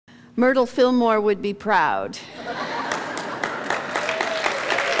Myrtle Fillmore would be proud.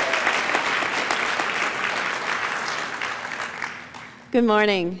 Good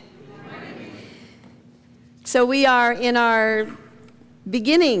morning. So we are in our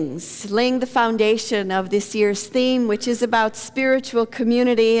beginnings, laying the foundation of this year's theme, which is about spiritual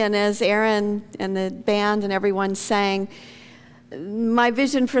community. And as Aaron and the band and everyone sang, my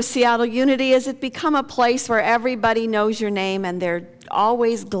vision for Seattle Unity is it become a place where everybody knows your name and they're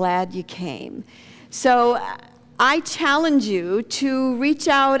always glad you came. So I challenge you to reach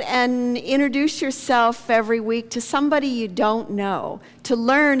out and introduce yourself every week to somebody you don't know, to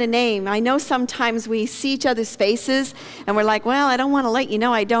learn a name. I know sometimes we see each other's faces and we're like, well, I don't want to let you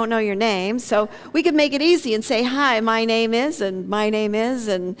know I don't know your name. So we could make it easy and say, hi, my name is, and my name is,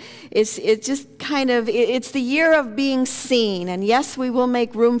 and it's just kind of, it's the year of being seen. And yes, we will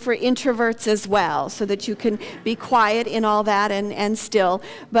make room for introverts as well so that you can be quiet in all that and still.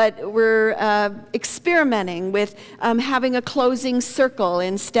 But we're experimenting with having a closing circle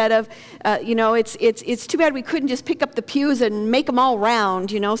instead of, it's too bad we couldn't just pick up the pews and make them all round,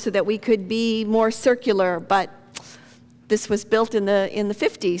 so that we could be more circular. But this was built in the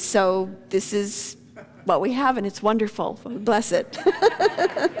 50s, so this is what we have, and it's wonderful. Bless it.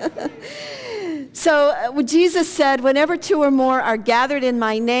 So Jesus said, whenever two or more are gathered in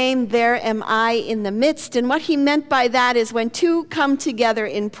my name, there am I in the midst. And what he meant by that is when two come together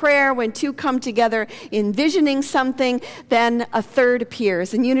in prayer, when two come together in visioning something, then a third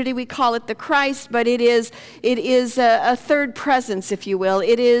appears. In Unity we call it the Christ, but it is a third presence, if you will.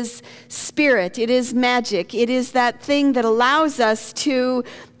 It is spirit, it is magic, it is that thing that allows us to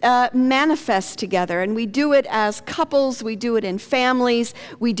manifest together. And we do it as couples, we do it in families,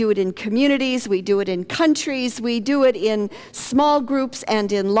 we do it in communities, we do it in countries, we do it in small groups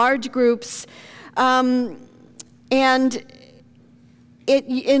and in large groups. And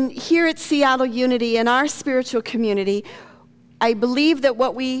here at Seattle Unity, in our spiritual community, I believe that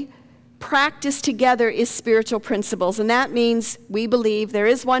what we practice together is spiritual principles, and that means we believe there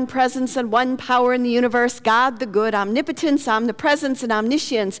is one presence and one power in the universe, God the good, omnipotence, omnipresence, and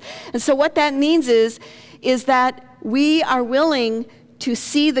omniscience. And so what that means is that we are willing to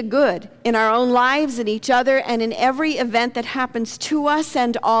see the good in our own lives, in each other, and in every event that happens to us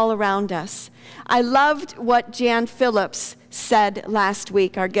and all around us. I loved what Jan Phillips said last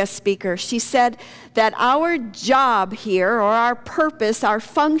week, our guest speaker. She said that our job here, or our purpose, our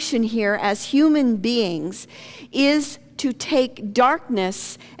function here as human beings, is to take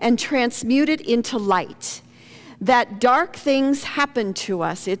darkness and transmute it into light. That dark things happen to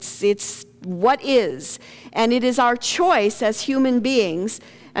us. It's what is. And it is our choice as human beings.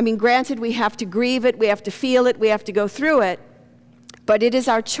 I mean, granted, we have to grieve it, we have to feel it, we have to go through it. But it is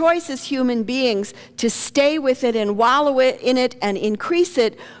our choice as human beings to stay with it and wallow in it and increase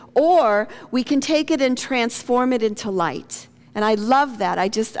it, or we can take it and transform it into light. And I love that.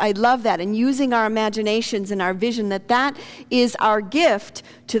 I love that. And using our imaginations and our vision, that is our gift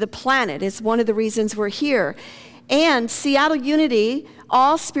to the planet. It's one of the reasons we're here. And Seattle Unity,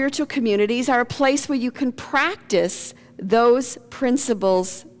 all spiritual communities, are a place where you can practice those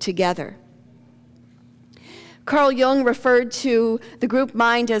principles together. Carl Jung referred to the group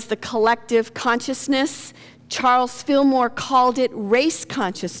mind as the collective consciousness. Charles Fillmore called it race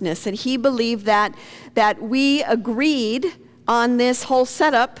consciousness, and he believed that we agreed on this whole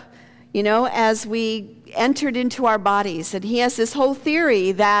setup, as we entered into our bodies. And he has this whole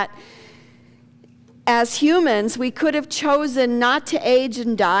theory that as humans, we could have chosen not to age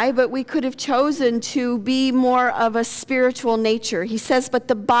and die, but we could have chosen to be more of a spiritual nature. He says, but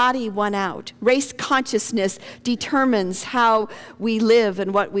the body won out. Race consciousness determines how we live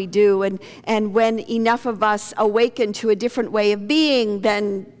and what we do. And when enough of us awaken to a different way of being,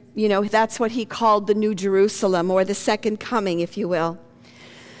 then, that's what he called the New Jerusalem, or the second coming, if you will.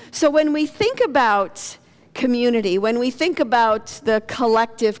 So when we think about community, when we think about the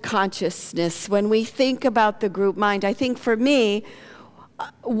collective consciousness, when we think about the group mind, I think for me,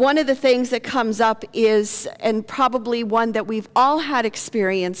 one of the things that comes up is, and probably one that we've all had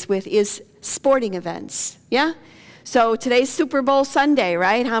experience with, is sporting events. Yeah? So today's Super Bowl Sunday,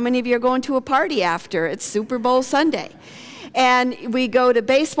 right? How many of you are going to a party after? It's Super Bowl Sunday. And we go to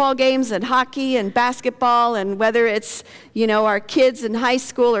baseball games and hockey and basketball, and whether it's, our kids in high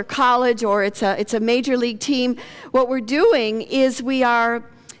school or college, or it's a major league team, what we're doing is we're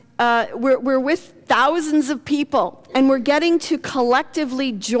with thousands of people, And we're getting to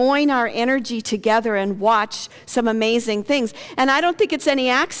collectively join our energy together and watch some amazing things. And I don't think it's any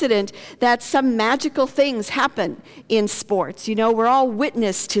accident that some magical things happen in sports. You know, we're all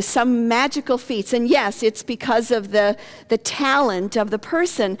witness to some magical feats. And yes, it's because of the talent of the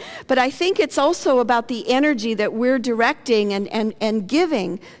person. But I think it's also about the energy that we're directing and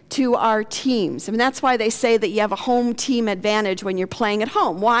giving to our teams. I mean, that's why they say that you have a home team advantage when you're playing at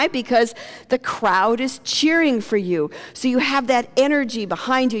home. Why? Because the crowd is cheering for you. So you have that energy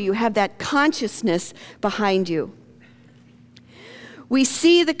behind you. You have that consciousness behind you. We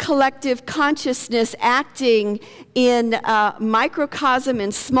see the collective consciousness acting in microcosm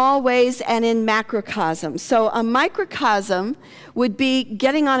in small ways and in macrocosm. So a microcosm would be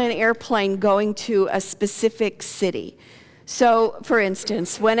getting on an airplane going to a specific city. So, for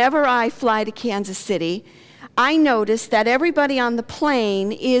instance, whenever I fly to Kansas City, I notice that everybody on the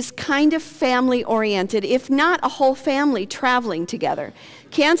plane is kind of family-oriented, if not a whole family traveling together.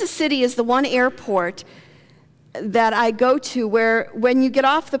 Kansas City is the one airport that I go to where when you get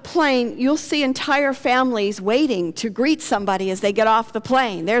off the plane, you'll see entire families waiting to greet somebody as they get off the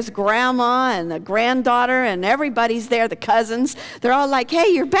plane. There's grandma and the granddaughter and everybody's there, the cousins. They're all like,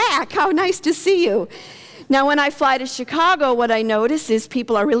 hey, you're back. How nice to see you. Now, when I fly to Chicago, what I notice is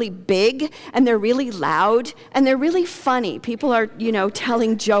people are really big, and they're really loud, and they're really funny. People are, you know,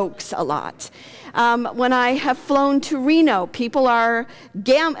 telling jokes a lot. When I have flown to Reno, people are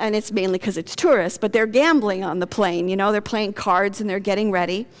and it's mainly because it's tourists, but they're gambling on the plane. You know, they're playing cards and they're getting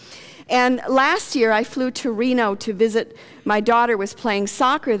ready. And last year, I flew to Reno to visit. My daughter was playing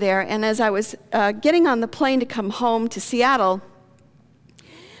soccer there, and as I was getting on the plane to come home to Seattle,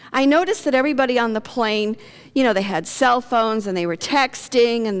 I noticed that everybody on the plane, you know, they had cell phones and they were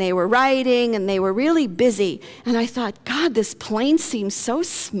texting and they were writing and they were really busy. And I thought, God, this plane seems so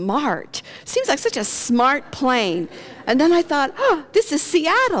smart. Seems like such a smart plane. And then I thought, oh, this is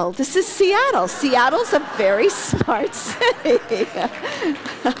Seattle. This is Seattle. Seattle's a very smart city.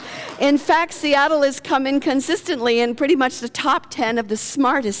 In fact, Seattle has come in consistently in pretty much the top 10 of the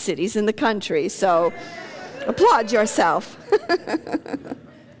smartest cities in the country. So applaud yourself.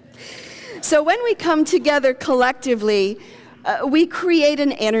 So when we come together collectively, we create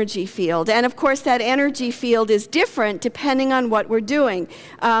an energy field. And of course, that energy field is different depending on what we're doing.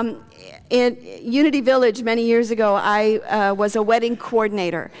 In Unity Village many years ago, I was a wedding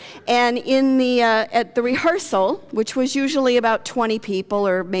coordinator. And at the rehearsal, which was usually about 20 people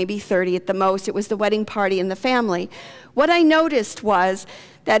or maybe 30 at the most, it was the wedding party and the family. What I noticed was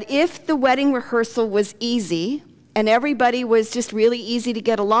that if the wedding rehearsal was easy, and everybody was just really easy to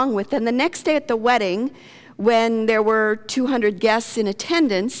get along with, and the next day at the wedding, when there were 200 guests in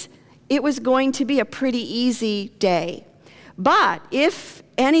attendance, it was going to be a pretty easy day. But if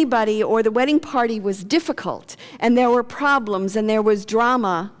anybody or the wedding party was difficult, and there were problems, and there was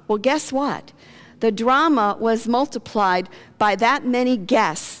drama, well, guess what? The drama was multiplied by that many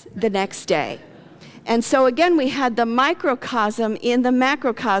guests the next day. And so again, we had the microcosm in the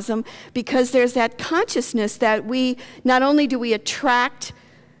macrocosm, because there's that consciousness that we, not only do we attract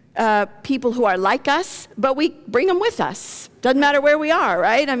people who are like us, but we bring them with us. Doesn't matter where we are,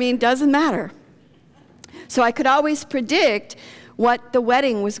 right? I mean, doesn't matter. So I could always predict what the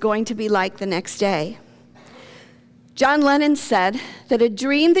wedding was going to be like the next day. John Lennon said that a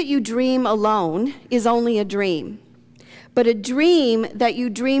dream that you dream alone is only a dream. But a dream that you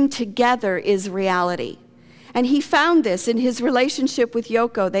dream together is reality. And he found this in his relationship with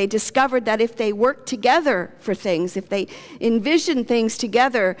Yoko. They discovered that if they worked together for things, if they envisioned things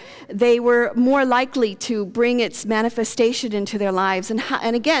together, they were more likely to bring its manifestation into their lives.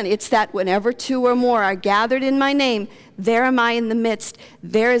 And again, it's that whenever two or more are gathered in my name, there am I in the midst.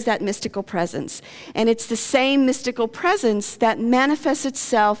 There is that mystical presence. And it's the same mystical presence that manifests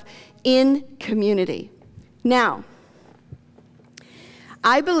itself in community. Now,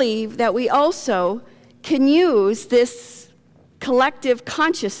 I believe that we also can use this collective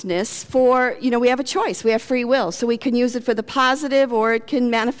consciousness for, you know, we have a choice, we have free will, so we can use it for the positive or it can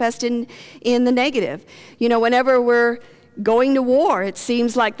manifest in the negative. You know, whenever we're going to war, it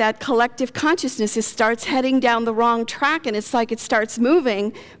seems like that collective consciousness starts heading down the wrong track, and it's like it starts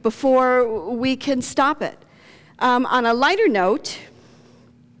moving before we can stop it. On a lighter note,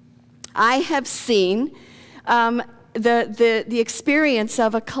 I have seen the experience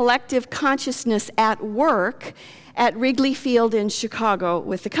of a collective consciousness at work at Wrigley Field in Chicago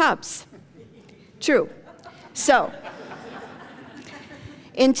with the Cubs. True. So,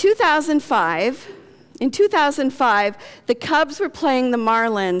 in 2005, the Cubs were playing the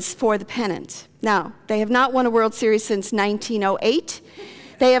Marlins for the pennant. Now, they have not won a World Series since 1908.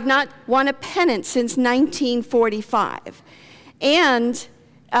 They have not won a pennant since 1945. And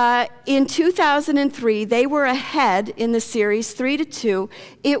in 2003, they were ahead in the series 3-2.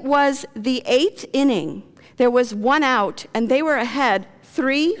 It was the 8th inning. There was 1 out, and they were ahead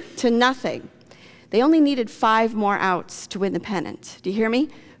 3-0. They only needed 5 more outs to win the pennant. Do you hear me?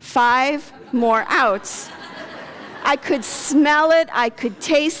 5 more outs. I could smell it, I could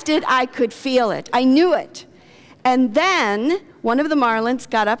taste it, I could feel it. I knew it. And then one of the Marlins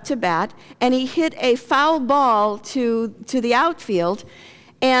got up to bat, and he hit a foul ball to the outfield,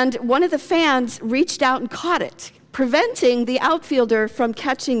 and one of the fans reached out and caught it, preventing the outfielder from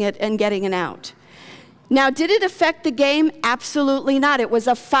catching it and getting an out. Now, did it affect the game? Absolutely not. It was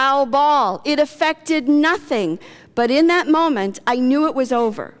a foul ball. It affected nothing. But in that moment, I knew it was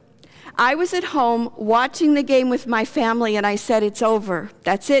over. I was at home watching the game with my family, and I said, it's over.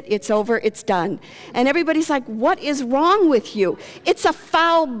 That's it. It's over. It's done. And everybody's like, what is wrong with you? It's a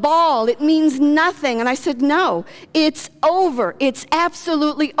foul ball. It means nothing. And I said, no, it's over. It's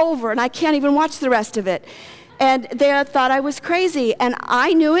absolutely over. And I can't even watch the rest of it. And they thought I was crazy. And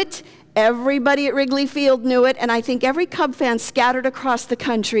I knew it. Everybody at Wrigley Field knew it. And I think every Cub fan scattered across the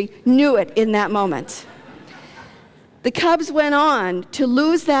country knew it in that moment. The Cubs went on to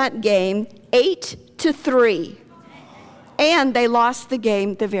lose that game 8-3, and they lost the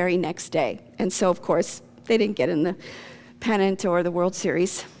game the very next day. And so, of course, they didn't get in the pennant or the World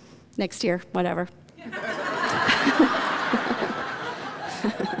Series next year, whatever.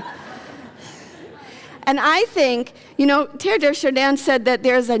 And I think, you know, Terre Desjardins said that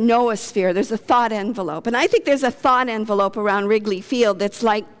there's a noosphere, there's a thought envelope. And I think there's a thought envelope around Wrigley Field that's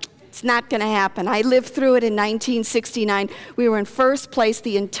like, it's not going to happen. I lived through it in 1969. We were in first place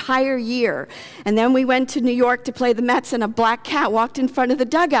the entire year. And then we went to New York to play the Mets, and a black cat walked in front of the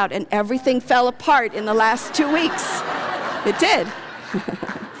dugout, and everything fell apart in the last 2 weeks. It did.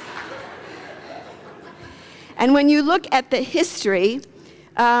 And when you look at the history,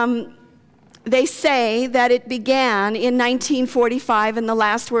 they say that it began in 1945 in the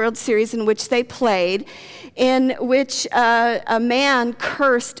last World Series in which they played, in which a man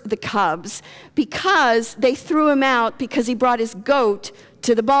cursed the Cubs because they threw him out because he brought his goat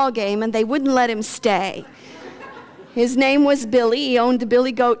to the ball game and they wouldn't let him stay. His name was Billy. He owned the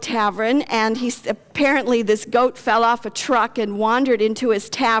Billy Goat Tavern, and apparently this goat fell off a truck and wandered into his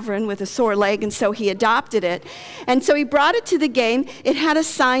tavern with a sore leg, and so he adopted it. And so he brought it to the game. It had a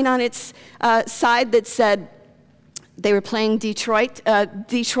sign on its side that said, they were playing Detroit,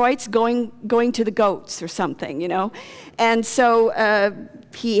 Detroit's going to the goats or something, you know. And so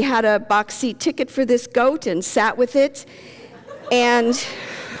he had a box seat ticket for this goat and sat with it. And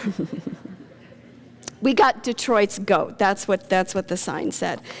we got Detroit's goat. That's what the sign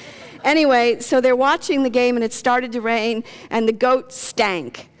said. Anyway, so they're watching the game, and it started to rain, and the goat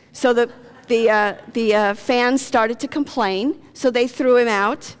stank. So the fans started to complain, so they threw him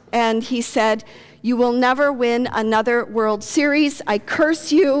out, and he said, "You will never win another World Series. I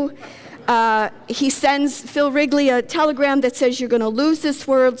curse you." He sends Phil Wrigley a telegram that says, "You're going to lose this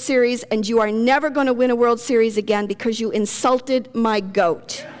World Series, and you are never going to win a World Series again because you insulted my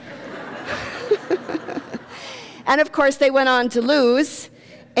goat." And of course, they went on to lose.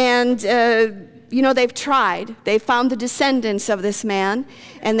 And, you know, they've tried. They found the descendants of this man,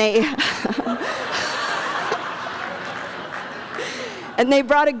 and they... And they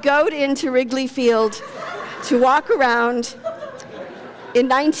brought a goat into Wrigley Field to walk around in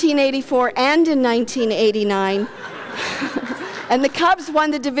 1984 and in 1989. And the Cubs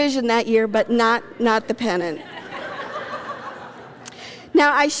won the division that year, but not the pennant.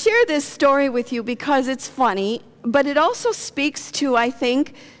 Now, I share this story with you because it's funny, but it also speaks to, I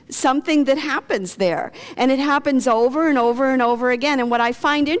think, something that happens there. And it happens over and over and over again. And what I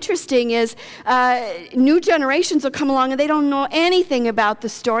find interesting is new generations will come along and they don't know anything about the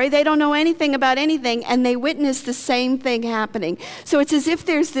story. They don't know anything about anything, and they witness the same thing happening. So it's as if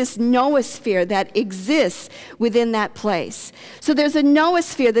there's this noosphere that exists within that place. So there's a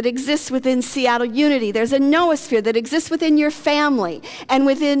noosphere that exists within Seattle Unity. There's a noosphere that exists within your family and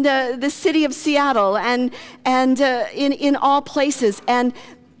within the city of Seattle and in all places. And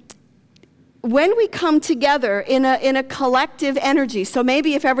when we come together in a collective energy, so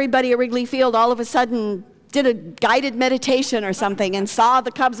maybe if everybody at Wrigley Field all of a sudden did a guided meditation or something and saw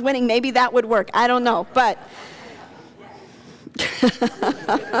the Cubs winning, maybe that would work. I don't know, but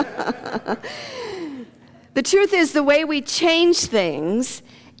the truth is the way we change things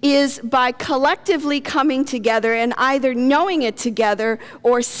is by collectively coming together and either knowing it together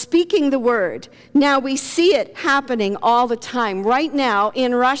or speaking the word. Now, we see it happening all the time. Right now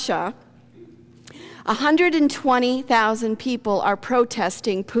in Russia, 120,000 people are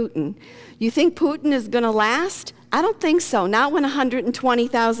protesting Putin. You think Putin is going to last? I don't think so, not when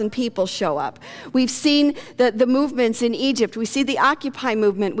 120,000 people show up. We've seen the movements in Egypt. We see the Occupy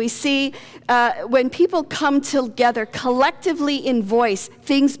movement. We see when people come together collectively in voice,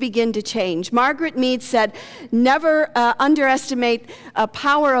 things begin to change. Margaret Mead said, never underestimate a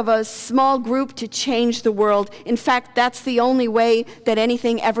power of a small group to change the world. In fact, that's the only way that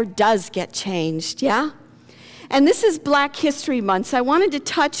anything ever does get changed, yeah? And this is Black History Month, so I wanted to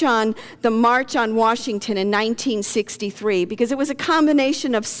touch on the March on Washington in 1963, because it was a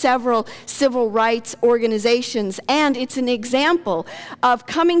combination of several civil rights organizations, and it's an example of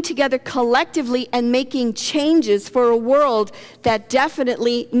coming together collectively and making changes for a world that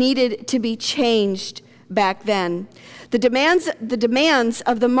definitely needed to be changed back then. The demands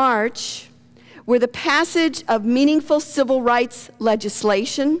of the march were the passage of meaningful civil rights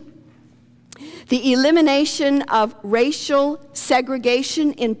legislation, the elimination of racial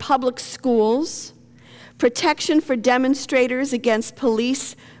segregation in public schools, protection for demonstrators against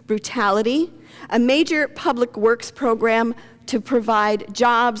police brutality, a major public works program to provide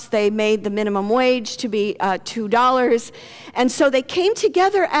jobs. They made the minimum wage to be $2. And so they came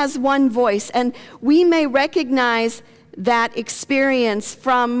together as one voice. And we may recognize that experience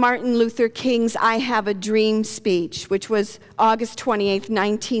from Martin Luther King's I Have a Dream speech, which was August 28,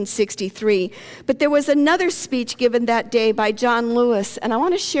 1963. But there was another speech given that day by John Lewis, and I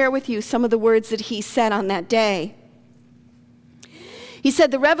want to share with you some of the words that he said on that day. He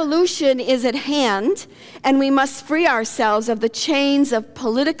said, "The revolution is at hand, and we must free ourselves of the chains of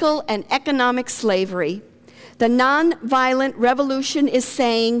political and economic slavery. The nonviolent revolution is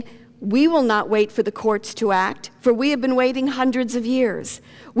saying, we will not wait for the courts to act, for we have been waiting hundreds of years.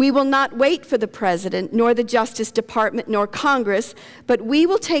 We will not wait for the president, nor the Justice Department, nor Congress, but we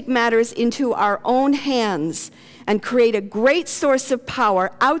will take matters into our own hands and create a great source of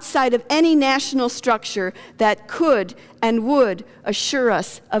power outside of any national structure that could and would assure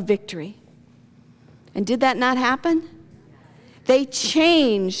us of victory." And did that not happen? They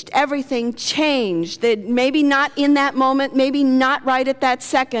changed, everything changed. Maybe not in that moment, maybe not right at that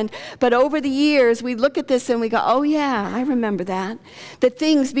second, but over the years we look at this and we go, oh yeah, I remember that. That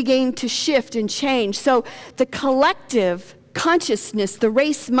things began to shift and change. So the collective consciousness, the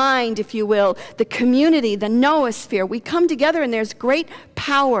race mind, if you will, the community, the noosphere, we come together and there's great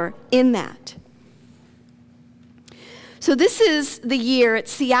power in that. So this is the year at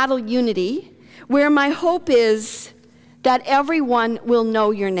Seattle Unity where my hope is that everyone will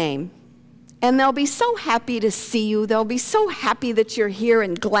know your name. And they'll be so happy to see you. They'll be so happy that you're here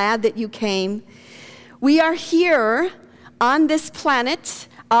and glad that you came. We are here on this planet.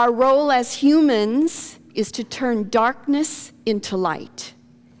 Our role as humans is to turn darkness into light.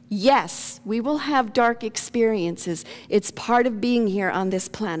 Yes, we will have dark experiences. It's part of being here on this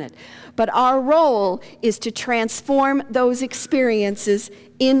planet. But our role is to transform those experiences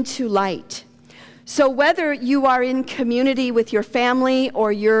into light. So whether you are in community with your family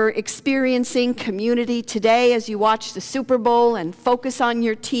or you're experiencing community today as you watch the Super Bowl and focus on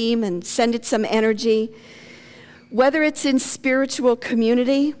your team and send it some energy, whether it's in spiritual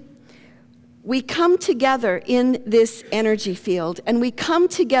community, we come together in this energy field and we come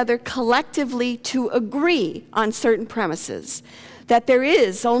together collectively to agree on certain premises. That there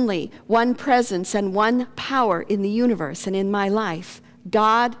is only one presence and one power in the universe and in my life.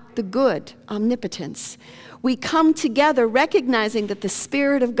 God, the good, omnipotence. We come together recognizing that the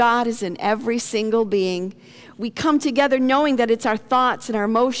Spirit of God is in every single being. We come together knowing that it's our thoughts and our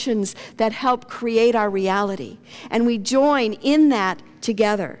emotions that help create our reality. And we join in that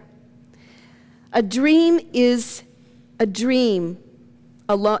together. A dream is a dream.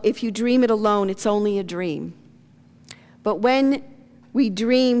 If you dream it alone, it's only a dream. But when we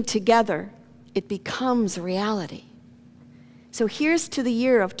dream together, it becomes reality. So here's to the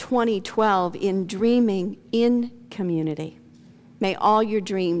year of 2012 in dreaming in community. May all your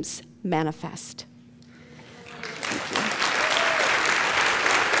dreams manifest. Thank you.